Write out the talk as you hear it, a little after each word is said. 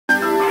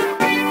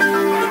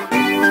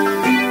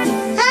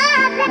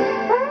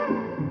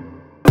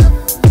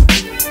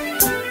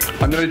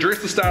I'm going to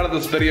address the start of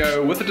this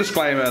video with a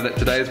disclaimer that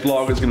today's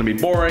vlog is going to be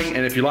boring,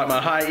 and if you like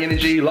my high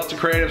energy, lots of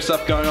creative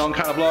stuff going on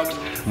kind of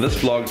vlogs, this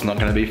vlog's not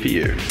going to be for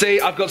you. See,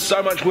 I've got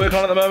so much work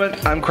on at the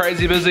moment, I'm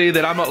crazy busy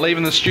that I'm not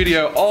leaving the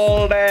studio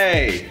all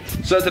day.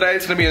 So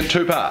today's going to be in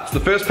two parts. The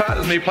first part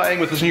is me playing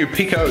with this new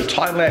Pico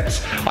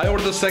Timelapse. I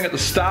ordered this thing at the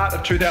start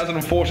of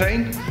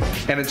 2014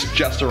 and it's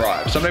just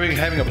arrived. So I'm going to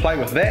be having a play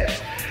with that.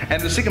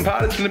 And the second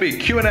part is going to be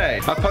Q&A.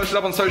 I've posted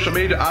up on social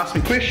media to ask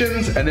me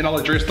questions and then I'll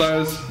address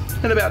those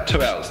in about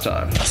 2 hours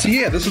time. So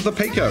yeah, this is the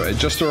Pico, it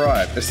just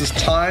arrived. It's this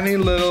tiny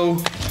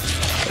little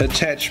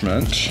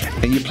attachment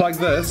and you plug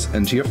this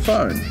into your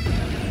phone.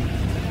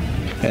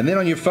 And then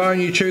on your phone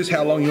you choose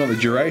how long you want the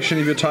duration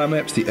of your time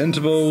lapse, the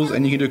intervals,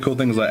 and you can do cool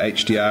things like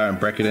HDR and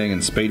bracketing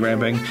and speed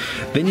ramping.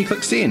 Then you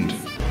click send.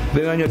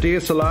 Then on your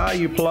DSLR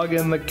you plug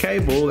in the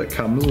cable that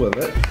comes with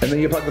it, and then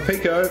you plug the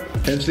Pico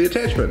into the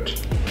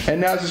attachment.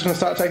 And now it's just going to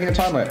start taking a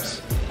time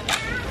lapse.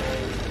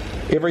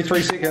 Every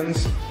 3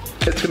 seconds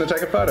it's going to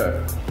take a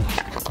photo.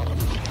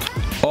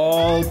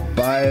 All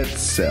by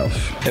itself.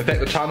 In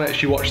fact, the time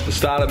lapse you watched the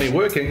start of me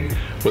working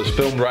was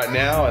filmed right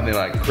now, and then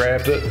I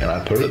grabbed it and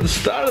I put it at the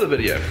start of the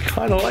video.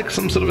 Kind of like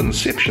some sort of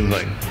Inception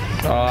thing.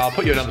 I'll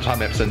put you another time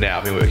lapse in now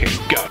of me working.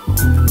 Go.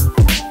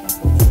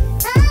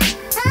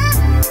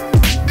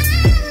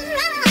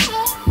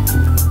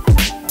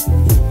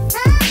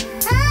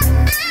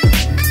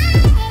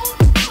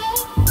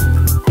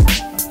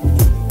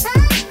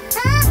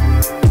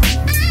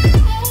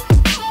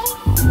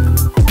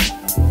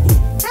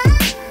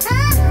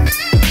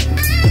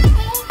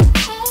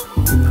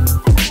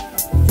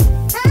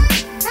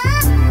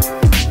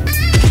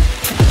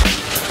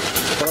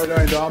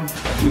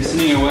 We're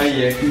sending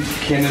away your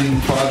Canon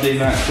 5D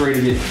Mark III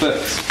to get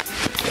fixed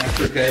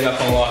after it gave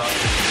up on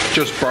life.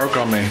 Just broke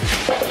on me.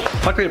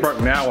 Luckily it broke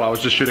now while I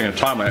was just shooting a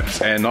time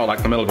lapse and not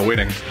like the middle of a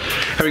wedding.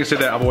 Having said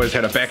that, I've always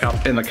had a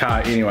backup in the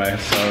car anyway,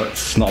 so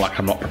it's not like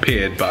I'm not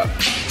prepared, but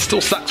it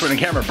still sucks when the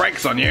camera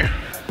breaks on you.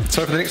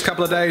 So for the next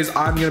couple of days,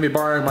 I'm going to be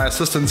borrowing my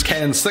assistant's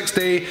Canon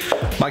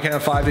 6D. My Canon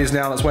 5D is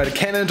now on its way to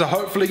Canon to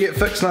hopefully get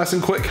fixed nice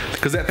and quick,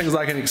 because that thing's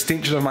like an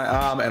extension of my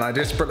arm and I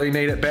desperately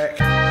need it back.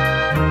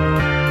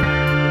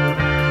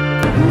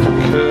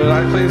 Could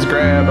I please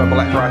grab a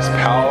black rice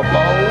power bowl?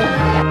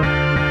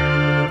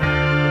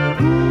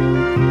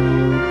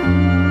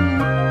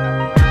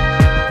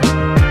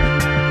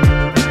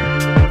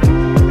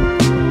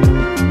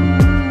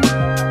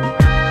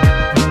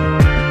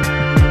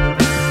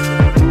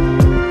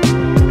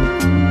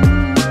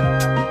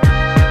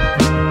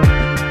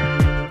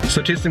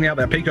 So testing out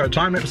that Pico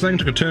time-lapse thing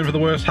took a turn for the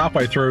worse.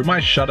 Halfway through, my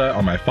shutter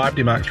on my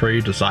 5D Mark III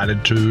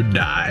decided to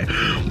die.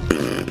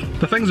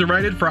 The things are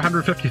rated for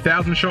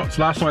 150,000 shots.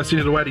 Last time I sent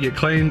it away to get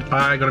cleaned,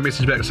 I got a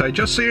message back to say,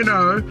 just so you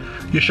know,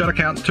 your shutter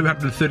count's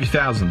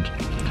 230,000.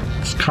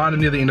 It's kind of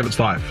near the end of its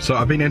life. So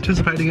I've been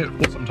anticipating it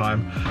for some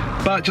time,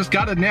 but just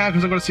gutted now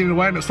because I've got to send it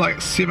away and it's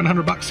like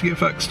 700 bucks to get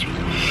fixed.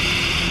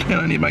 And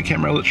I need my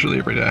camera literally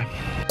every day.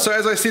 So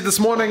as I said this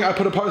morning, I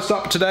put a post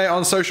up today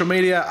on social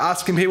media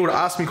asking people to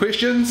ask me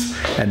questions,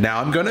 and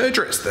now I'm going to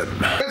address them.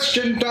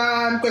 Question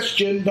time,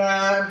 question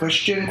time,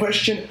 question.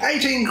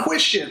 18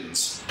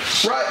 questions.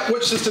 Right,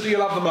 which sister do you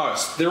love the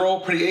most? They're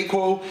all pretty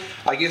equal.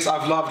 I guess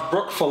I've loved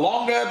Brooke for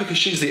longer because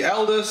she's the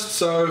eldest,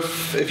 so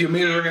if you're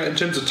measuring it in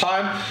terms of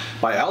time,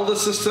 my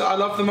eldest sister I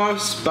love the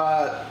most,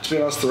 but to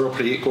be honest, they're all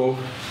pretty equal.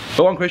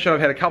 The one question I've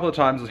had a couple of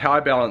times is how I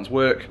balance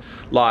work,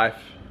 life,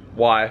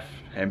 wife,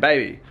 and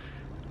baby.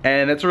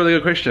 And it's a really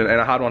good question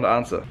and a hard one to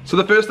answer. So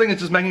the first thing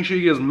is just making sure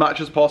you get as much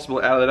as possible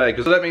out of the day,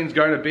 because that means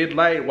going to bed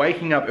late,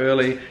 waking up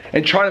early,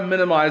 and trying to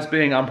minimize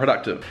being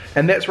unproductive.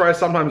 And that's where I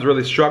sometimes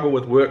really struggle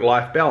with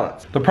work-life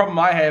balance. The problem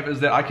I have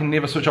is that I can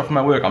never switch off from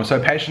my work. I'm so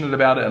passionate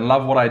about it and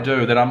love what I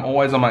do that I'm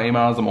always on my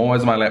emails, I'm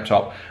always on my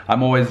laptop,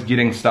 I'm always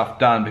getting stuff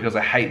done because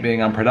I hate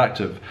being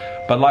unproductive.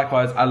 But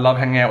likewise, I love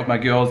hanging out with my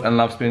girls and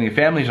love spending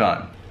family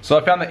time. So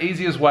I found the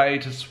easiest way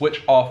to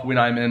switch off when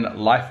I'm in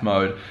life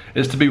mode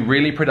is to be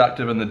really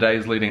productive in the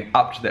days leading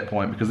up to that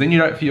point, because then you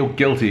don't feel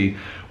guilty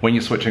when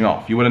you're switching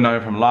off. You would have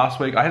known from last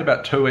week, I had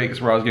about 2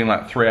 weeks where I was getting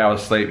like 3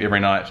 hours sleep every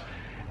night,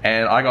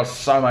 and I got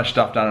so much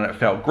stuff done and it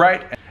felt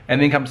great.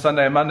 And then come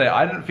Sunday and Monday,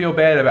 I didn't feel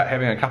bad about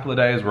having a couple of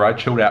days where I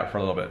chilled out for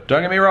a little bit.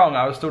 Don't get me wrong,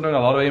 I was still doing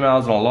a lot of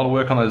emails and a lot of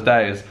work on those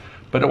days,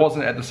 but it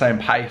wasn't at the same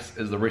pace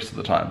as the rest of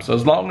the time. So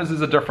as long as there's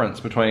a difference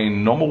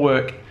between normal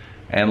work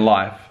and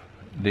life,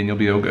 then you'll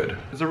be all good.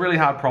 It's a really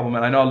hard problem,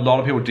 and I know a lot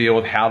of people deal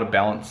with how to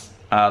balance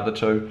the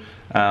two.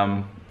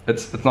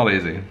 It's not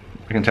easy,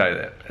 I can tell you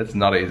that. It's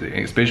not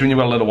easy, especially when you've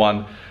got a little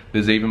one.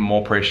 There's even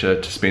more pressure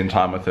to spend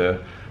time with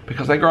her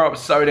because they grow up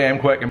so damn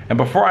quick, and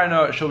before I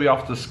know it, she'll be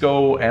off to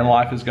school and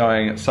life is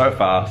going so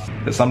fast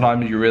that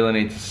sometimes you really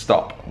need to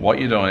stop what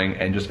you're doing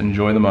and just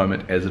enjoy the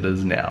moment as it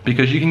is now,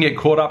 because you can get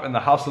caught up in the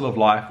hustle of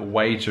life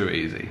way too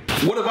easy.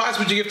 What advice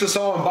would you give to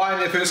someone buying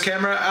their first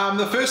camera?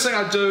 The first thing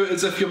I'd do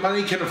is, if your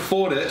money can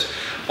afford it,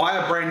 buy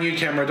a brand new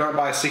camera, don't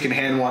buy a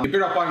second-hand one. You're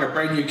better off buying a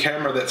brand new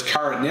camera that's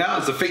current now,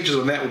 as the features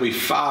on that will be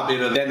far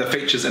better than the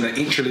features in an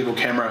entry-level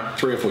camera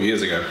 3 or 4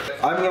 years ago.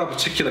 I haven't got a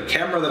particular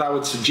camera that I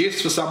would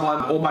suggest for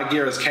someone. All my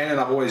gear is Canon.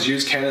 I've always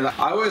used Canon.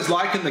 I always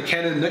liken the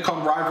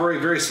Canon-Nikon rivalry,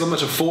 very similar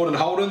to Ford and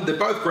Holden. They're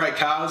both great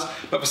cars,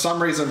 but for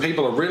some reason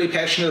people are really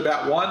passionate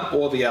about one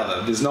or the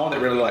other. There's no one that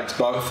really likes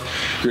both.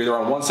 You're either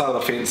on one side of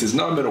the fence, there's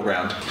no middle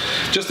ground.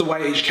 Just the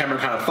way each camera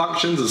kind of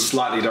functions is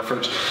slightly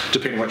different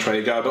depending which way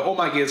you go, but all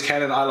my gear's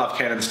Canon. I love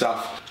Canon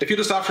stuff. If you're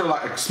just after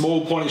like a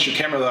small point-and-shoot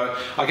camera though,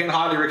 I can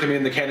highly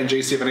recommend the Canon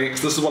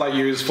G7X. This is what I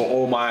use for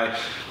all my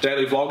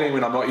daily vlogging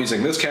when I'm not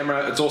using this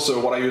camera. It's also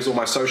what I use all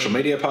my social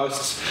media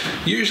posts.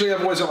 Usually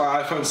I've always got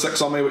my iPhone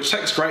 6 on me, which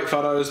takes great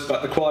photos,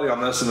 but the quality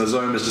on this and the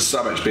zoom is just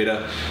so much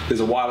better. There's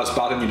a wireless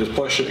button, you just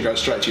push it and it goes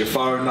straight to your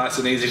phone, nice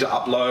and easy to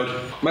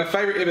upload. My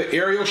favorite ever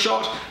aerial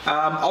shot,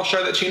 I'll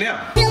show that to you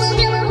now.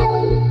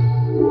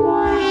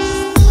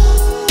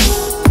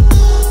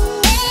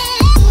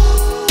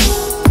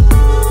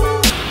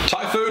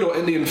 Thai food or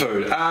Indian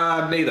food?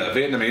 Neither,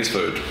 Vietnamese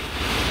food.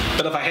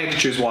 But if I had to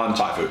choose one,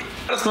 Thai food.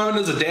 This moment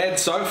as a dad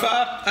so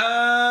far,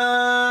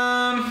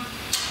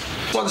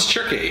 this one's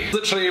tricky.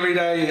 Literally every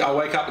day I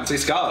wake up and see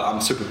Scarlett, I'm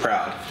super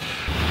proud.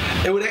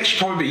 It would actually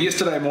probably be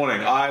yesterday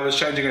morning. I was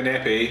changing a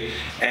nappy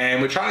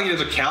and we're trying to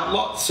get it to count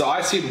lots, so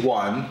I said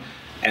 1,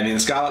 and then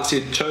Scarlett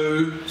said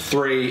 2,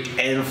 3,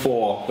 and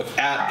 4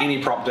 without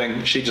any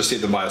prompting. She just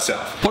said them by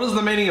herself. What is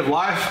the meaning of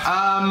life?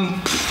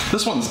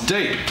 This one's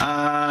deep.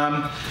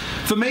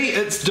 For me,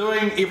 it's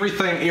doing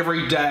everything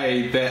every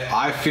day that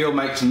I feel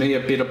makes me a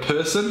better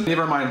person.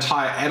 Never in my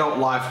entire adult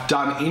life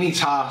done any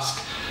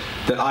task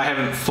that I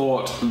haven't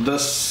thought,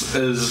 this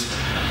is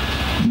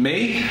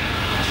me.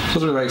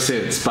 Doesn't really make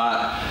sense,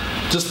 but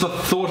just the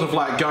thought of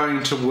like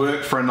going to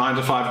work for a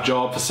 9-to-5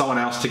 job for someone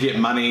else to get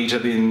money to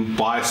then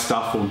buy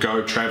stuff or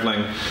go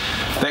traveling,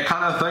 that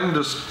kind of thing,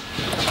 just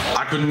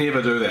I could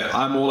never do that.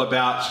 I'm all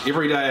about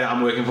every day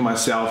I'm working for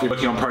myself,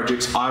 working on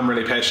projects I'm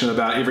really passionate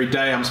about. Every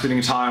day I'm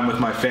spending time with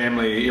my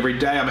family. Every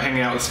day I'm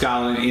hanging out with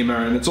Scarlett and Emma,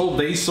 and it's all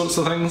these sorts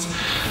of things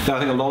that I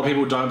think a lot of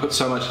people don't put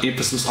so much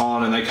emphasis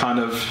on, and they kind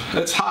of,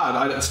 it's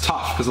hard, it's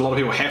tough because a lot of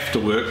people have to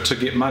work to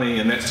get money,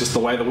 and that's just the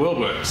way the world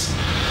works.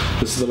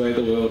 This is the way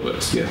the world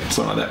works, yeah,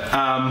 something like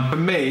that. For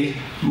me,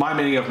 my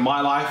meaning of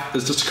my life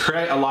is just to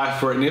create a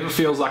life where it never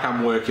feels like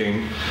I'm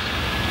working.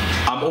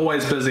 I'm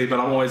always busy, but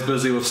I'm always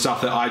busy with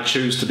stuff that I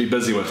choose to be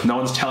busy with. No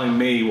one's telling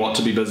me what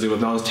to be busy with,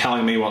 no one's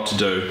telling me what to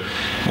do.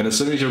 And as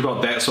soon as you've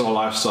got that sort of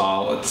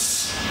lifestyle,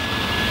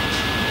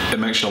 it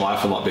makes your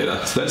life a lot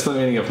better. So that's the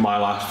meaning of my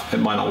life. It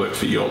might not work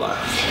for your life.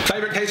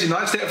 Favorite Casey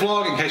Neistat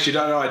vlog? In case you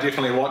don't know, I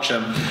definitely watch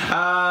him.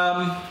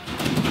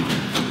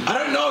 I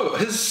don't know,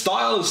 his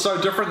style is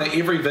so different that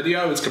every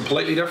video is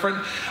completely different.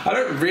 I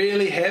don't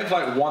really have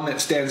like one that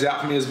stands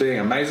out for me as being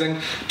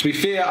amazing. To be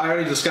fair, I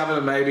only discovered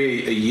him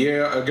maybe a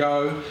year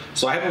ago,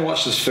 so I haven't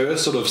watched his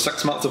first sort of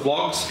 6 months of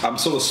vlogs. I'm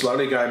sort of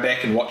slowly going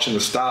back and watching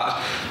the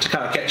start to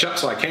kind of catch up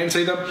so I can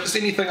see them. Just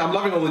anything, I'm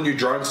loving all the new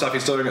drone stuff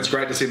he's doing. It's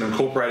great to see him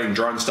incorporating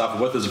drone stuff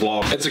with his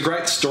vlog. It's a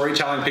great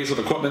storytelling piece of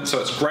equipment,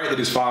 so it's great that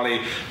he's finally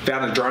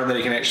found a drone that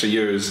he can actually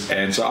use,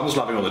 and so I'm just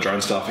loving all the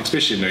drone stuff,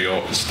 especially in New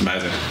York. It's just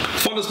amazing.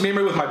 Fondest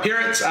memory with my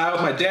parents,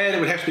 with my dad, it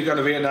would have to be going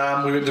to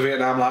Vietnam. We went to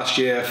Vietnam last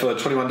year for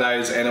 21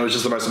 days and it was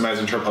just the most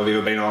amazing trip I've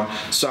ever been on.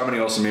 So many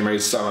awesome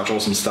memories, so much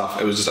awesome stuff.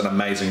 It was just an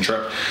amazing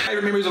trip.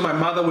 Favorite memories with my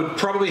mother would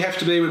probably have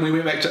to be when we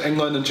went back to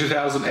England in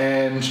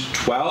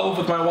 2012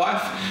 with my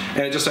wife,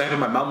 and it just so happened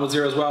my mum was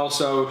there as well.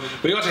 So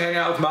we got to hang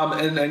out with mum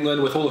in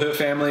England with all her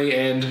family,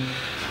 and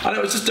I don't know,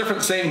 it was just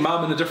different seeing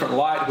mum in a different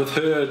light with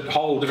her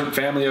whole different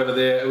family over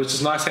there. It was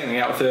just nice hanging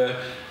out with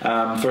her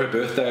for her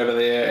birthday over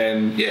there,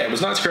 and yeah, it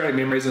was nice creating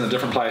memories in a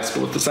different place,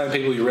 but with the same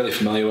people you're really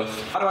familiar with.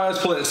 How do I always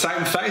pull that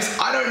same face?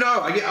 I don't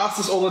know, I get asked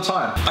this all the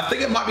time. I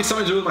think it might be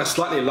something to do with my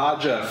slightly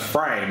larger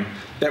frame,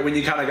 that when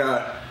you kind of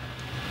go,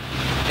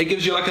 it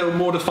gives you like a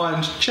more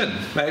defined chin.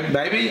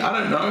 Maybe, I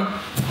don't know.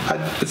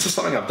 It's just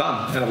something I've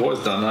done, and I've always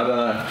done, I don't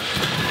know.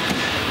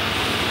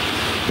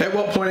 At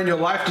what point in your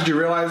life did you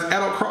realize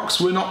adult Crocs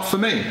were not for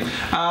me?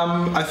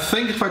 I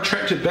think if I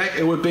tracked it back,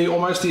 it would be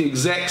almost the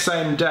exact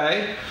same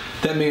day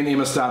that me and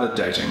Emma started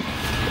dating.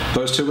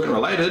 Those two weren't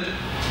related.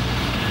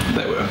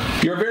 They were.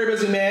 You're a very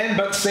busy man,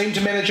 but seem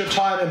to manage your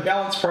time and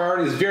balance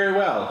priorities very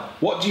well.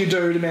 What do you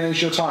do to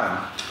manage your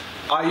time?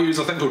 I use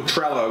a thing called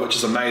Trello, which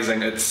is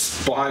amazing.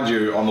 It's behind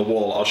you on the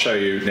wall. I'll show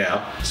you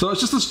now. So it's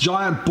just this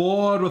giant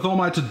board with all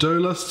my to-do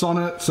lists on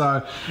it.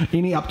 So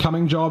any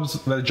upcoming jobs,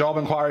 the job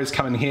inquiries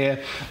come in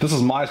here. This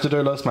is my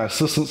to-do list, my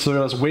assistant's to-do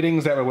list,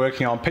 weddings that we're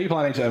working on, people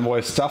I need to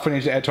invoice, stuff we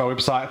need to add to our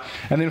website,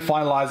 and then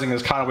finalizing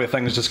is kind of where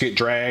things just get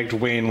dragged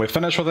when we're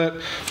finished with it.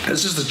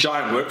 It's just a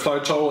giant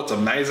workflow tool. It's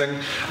amazing.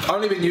 I've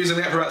only been using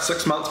that for about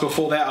 6 months.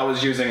 Before that, I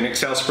was using an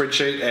Excel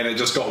spreadsheet, and it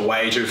just got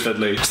way too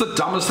fiddly. It's the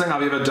dumbest thing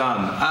I've ever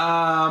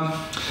done.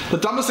 The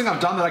dumbest thing I've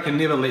done that I can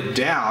never let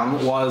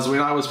down was when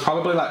I was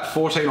probably like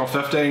 14 or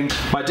 15.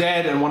 My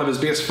dad and one of his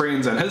best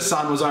friends and his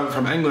son was over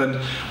from England.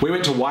 We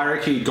went to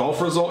Wairiki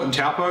Golf Resort in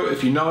Taupo.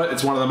 If you know it,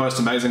 it's one of the most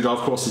amazing golf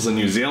courses in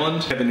New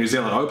Zealand. Had the New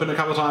Zealand Open a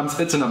couple of times.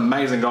 It's an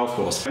amazing golf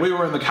course. We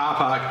were in the car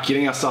park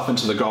getting our stuff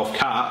into the golf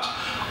cart.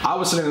 I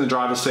was sitting in the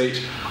driver's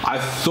seat. I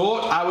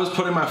thought I was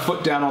putting my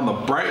foot down on the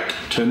brake.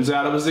 Turns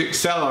out it was the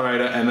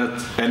accelerator,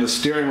 and the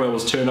steering wheel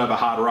was turned over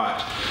hard right.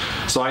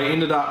 So I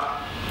ended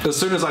up, as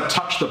soon as I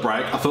touched the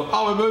brake, I thought,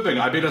 oh, we're moving,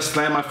 I better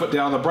slam my foot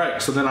down on the brake.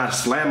 So then I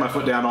slammed my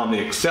foot down on the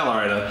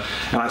accelerator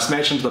and I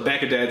smashed into the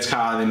back of Dad's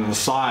car and then the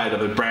side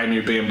of a brand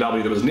new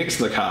BMW that was next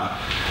to the car.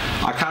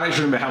 I can't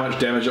actually remember how much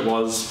damage it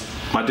was.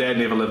 My dad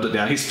never lived it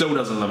down. He still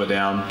doesn't live it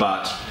down,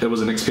 but it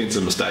was an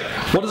expensive mistake.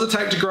 What does it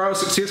take to grow a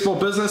successful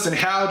business, and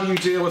how do you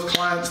deal with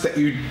clients that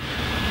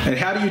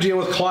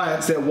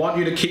want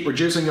you to keep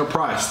reducing your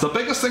price? The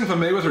biggest thing for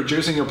me with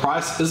reducing your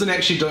price isn't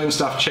actually doing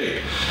stuff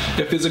cheap.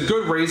 If there's a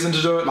good reason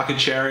to do it, like a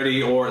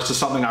charity, or it's just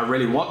something I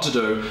really want to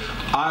do,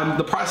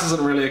 the price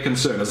isn't really a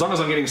concern. As long as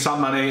I'm getting some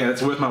money and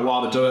it's worth my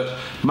while to do it,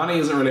 money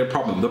isn't really a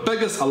problem. The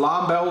biggest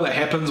alarm bell that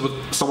happens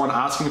with someone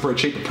asking for a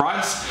cheaper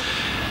price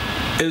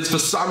is, for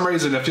some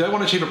reason, if they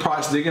want a cheaper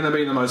price, they're going to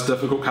be the most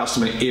difficult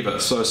customer ever.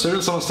 So as soon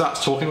as someone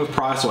starts talking with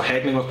price or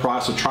haggling with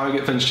price or trying to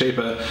get things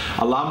cheaper,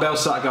 alarm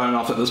bells start going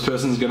off that this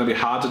person's going to be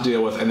hard to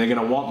deal with and they're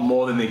going to want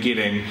more than they're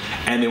getting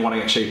and they're wanting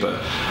it cheaper.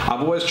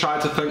 I've always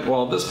tried to think,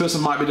 well, this person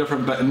might be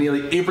different, but in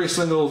nearly every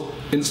single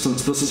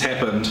instance this has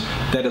happened,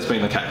 that has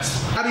been the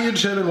case. How do you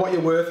determine what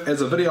you're worth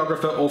as a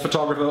videographer or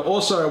photographer?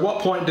 Also, at what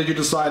point did you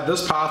decide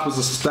this path was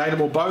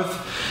sustainable,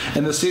 both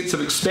in the sense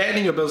of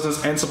expanding your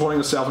business and supporting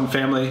yourself and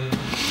family?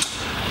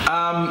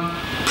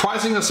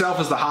 Pricing yourself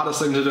is the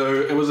hardest thing to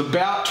do. It was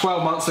about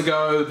 12 months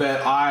ago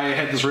that I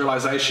had this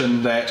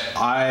realization that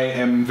I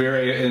am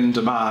very in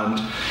demand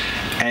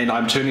and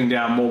I'm turning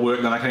down more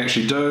work than I can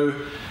actually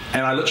do,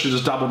 and I literally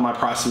just doubled my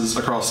prices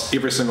across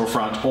every single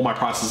front. All my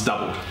prices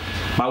doubled.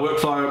 My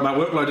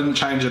workload didn't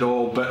change at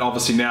all, but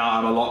obviously now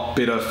I'm a lot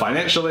better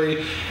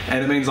financially,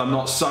 and it means I'm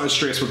not so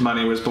stressed with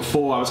money, whereas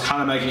before I was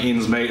kind of making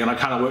ends meet and I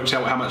kind of worked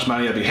out how much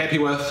money I'd be happy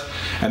with,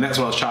 and that's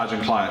what I was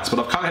charging clients. But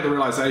I've kind of had a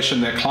realization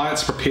that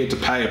clients are prepared to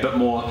pay a bit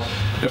more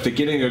if they're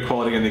getting good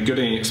quality and they're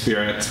getting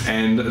experience,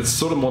 and it's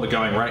sort of more the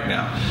going rate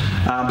now.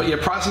 But yeah,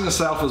 pricing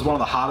yourself is one of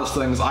the hardest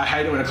things. I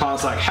hate it when a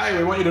client's like, hey,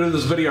 we want you to do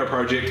this video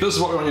project, this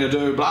is what we want you to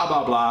do, blah,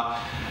 blah, blah.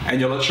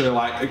 And you're literally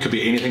like, it could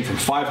be anything from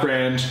 5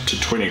 grand to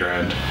 20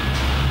 grand.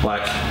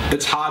 Like,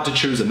 it's hard to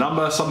choose a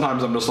number.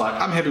 Sometimes I'm just like,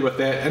 I'm happy with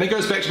that. And it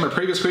goes back to my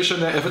previous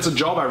question that if it's a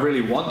job I really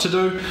want to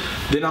do,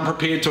 then I'm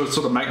prepared to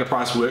sort of make the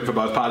price work for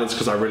both parties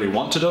because I really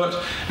want to do it.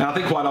 And I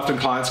think quite often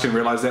clients can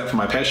realize that from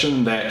my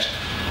passion, that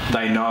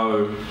they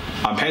know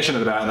I'm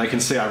passionate about it and they can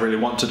see I really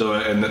want to do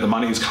it, and that the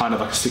money is kind of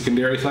like a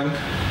secondary thing.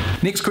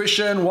 Next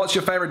question, what's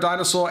your favorite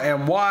dinosaur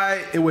and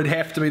why? It would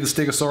have to be the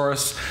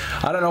Stegosaurus.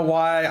 I don't know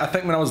why. I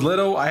think when I was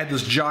little, I had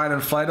this giant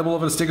inflatable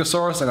of a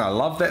Stegosaurus and I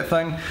loved that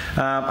thing.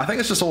 I think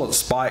it's just all its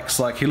spikes.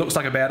 Like, he looks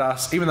like a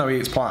badass. Even though he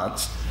eats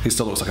plants, he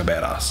still looks like a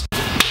badass.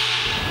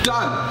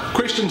 Done.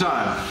 Question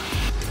time.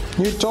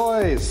 New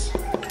toys.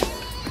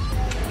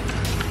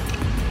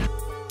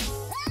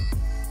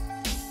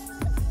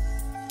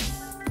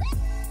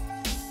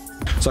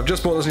 So I've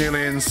just bought this new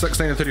lens,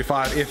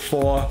 16-35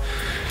 f4.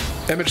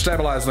 Image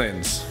stabilized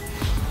lens,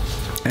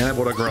 and I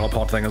bought a Gorilla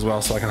Pod thing as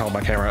well so I can hold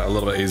my camera a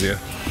little bit easier.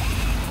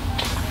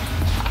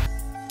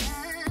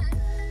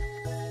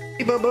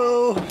 Hey,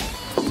 boo-boo!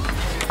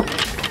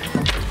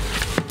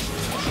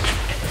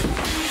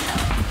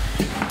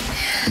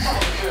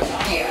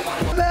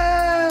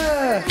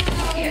 There!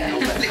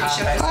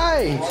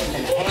 Hi! What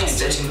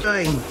are you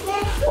doing?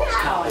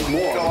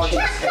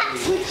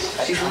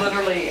 She's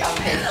literally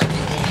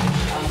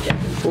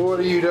What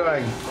are you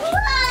doing?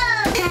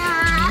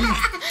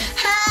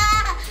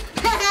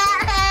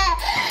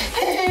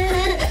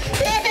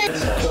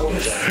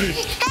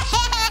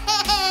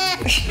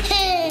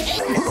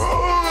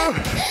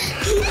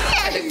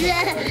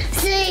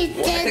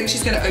 I think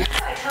she's gonna open.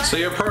 So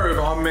you approve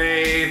on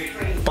me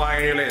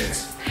buying a new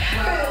lens?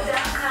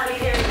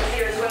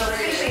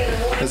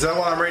 Is that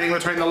what I'm reading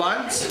between the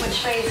lines?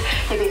 Which means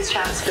your biggest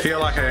chance for Feel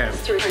like I am.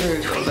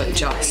 But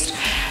just.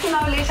 No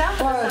letter.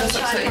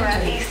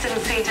 Eastern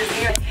centres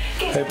here.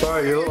 Hey Bo,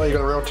 you look like you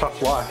got a real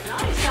tough life.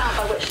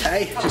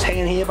 Hey, just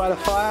hanging here by the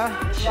fire.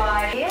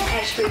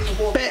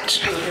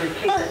 Bitch.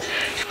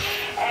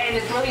 And a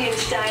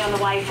brilliant day on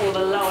the way for the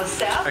lower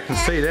south. I can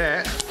see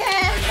that.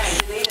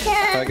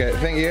 Okay,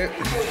 thank you.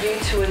 For you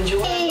to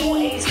enjoy more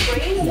east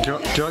breeze. Do you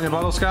want your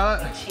bottle,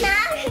 Scarlett?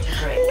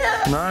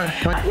 No?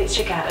 Let's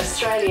check out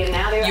Australia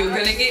now. You're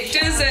gonna get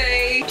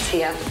dizzy.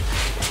 Here.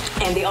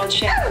 And the odd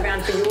shout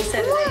around for your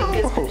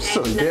Saturday. Oh,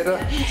 so better.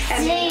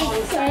 And then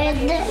on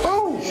Saturday.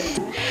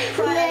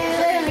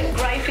 Friday,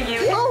 great for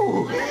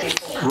you.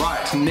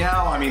 Right,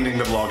 now I'm ending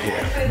the vlog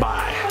here.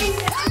 Bye.